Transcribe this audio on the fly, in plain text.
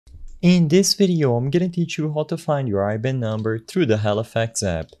In this video, I'm gonna teach you how to find your IBAN number through the Halifax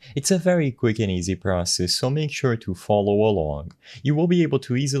app. It's a very quick and easy process, so make sure to follow along. You will be able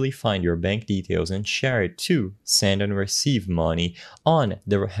to easily find your bank details and share it to send and receive money on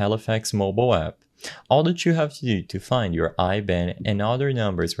the Halifax mobile app. All that you have to do to find your IBAN and other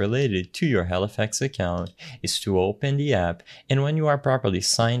numbers related to your Halifax account is to open the app, and when you are properly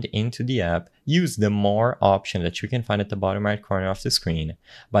signed into the app, use the More option that you can find at the bottom right corner of the screen.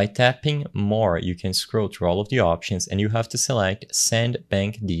 By tapping More, you can scroll through all of the options and you have to select Send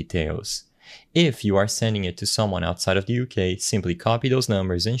Bank Details. If you are sending it to someone outside of the UK, simply copy those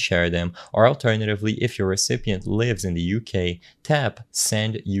numbers and share them, or alternatively, if your recipient lives in the UK, tap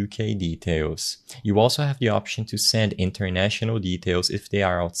Send UK Details. You also have the option to send international details if they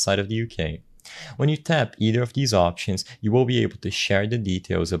are outside of the UK. When you tap either of these options, you will be able to share the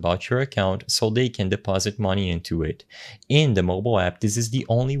details about your account so they can deposit money into it. In the mobile app, this is the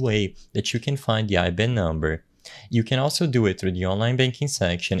only way that you can find the IBAN number. You can also do it through the online banking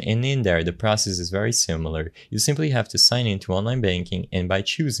section, and in there the process is very similar. You simply have to sign into online banking, and by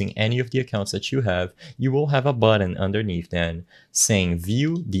choosing any of the accounts that you have, you will have a button underneath them saying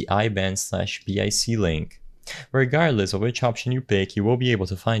View the IBAN/BIC link. Regardless of which option you pick, you will be able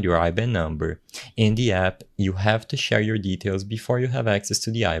to find your IBAN number. In the app, you have to share your details before you have access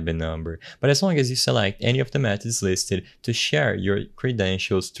to the IBAN number, but as long as you select any of the methods listed to share your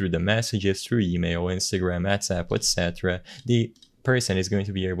credentials through the messages, through email, Instagram, WhatsApp, etc., the person is going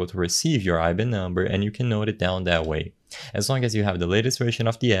to be able to receive your IBAN number and you can note it down that way. As long as you have the latest version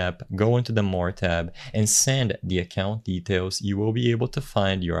of the app, go into the More tab and send the account details, you will be able to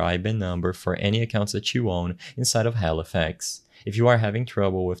find your IBAN number for any accounts that you own inside of Halifax. If you are having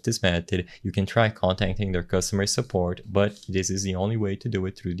trouble with this method, you can try contacting their customer support, but this is the only way to do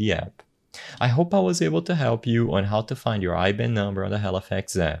it through the app. I hope I was able to help you on how to find your IBAN number on the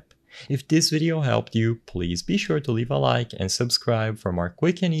Halifax app. If this video helped you, please be sure to leave a like and subscribe for more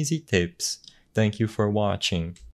quick and easy tips. Thank you for watching.